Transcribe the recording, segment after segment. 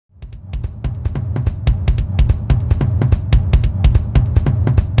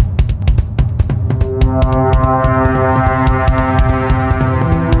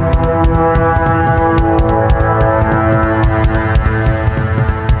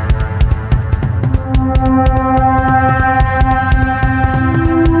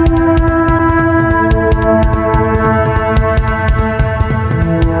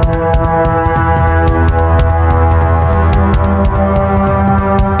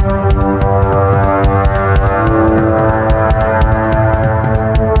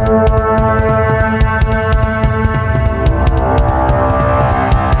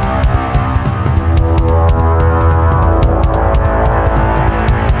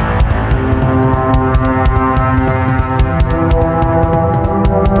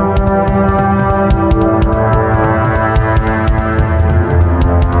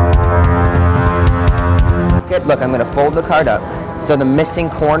look, I'm gonna fold the card up. So the missing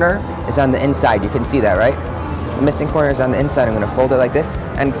corner is on the inside. You can see that, right? The missing corner is on the inside. I'm gonna fold it like this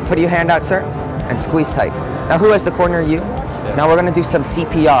and put your hand out, sir, and squeeze tight. Now who has the corner? You. Yeah. Now we're gonna do some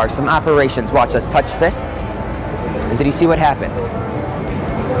CPR, some operations. Watch, let's touch fists. And did you see what happened?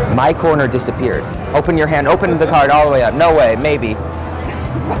 My corner disappeared. Open your hand, open the card all the way up. No way, maybe.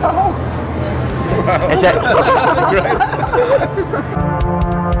 Wow. Is that?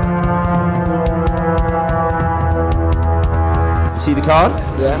 See the card?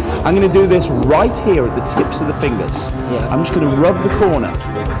 Yeah. I'm going to do this right here at the tips of the fingers. Yeah. I'm just going to rub the corner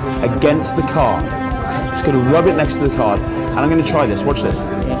against the card. Just going to rub it next to the card, and I'm going to try this. Watch this.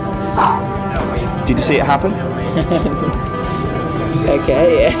 Yeah. Did you see it happen?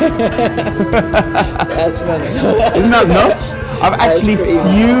 Okay. That's mental. Isn't that nuts? I've actually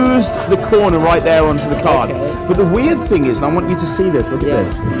fused the corner right there onto the card. Okay. But the weird thing is, and I want you to see this, look at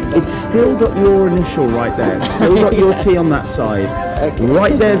this. It's still got your initial right there. It's still got your T on that side. Okay.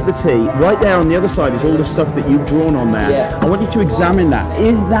 Right there's the T. Right there on the other side is all the stuff that you've drawn on there. Yeah. I want you to examine that.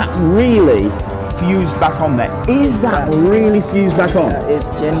 Is that really fused back on there? Is that really fused back on? That is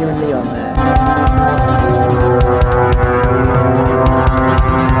genuinely on there.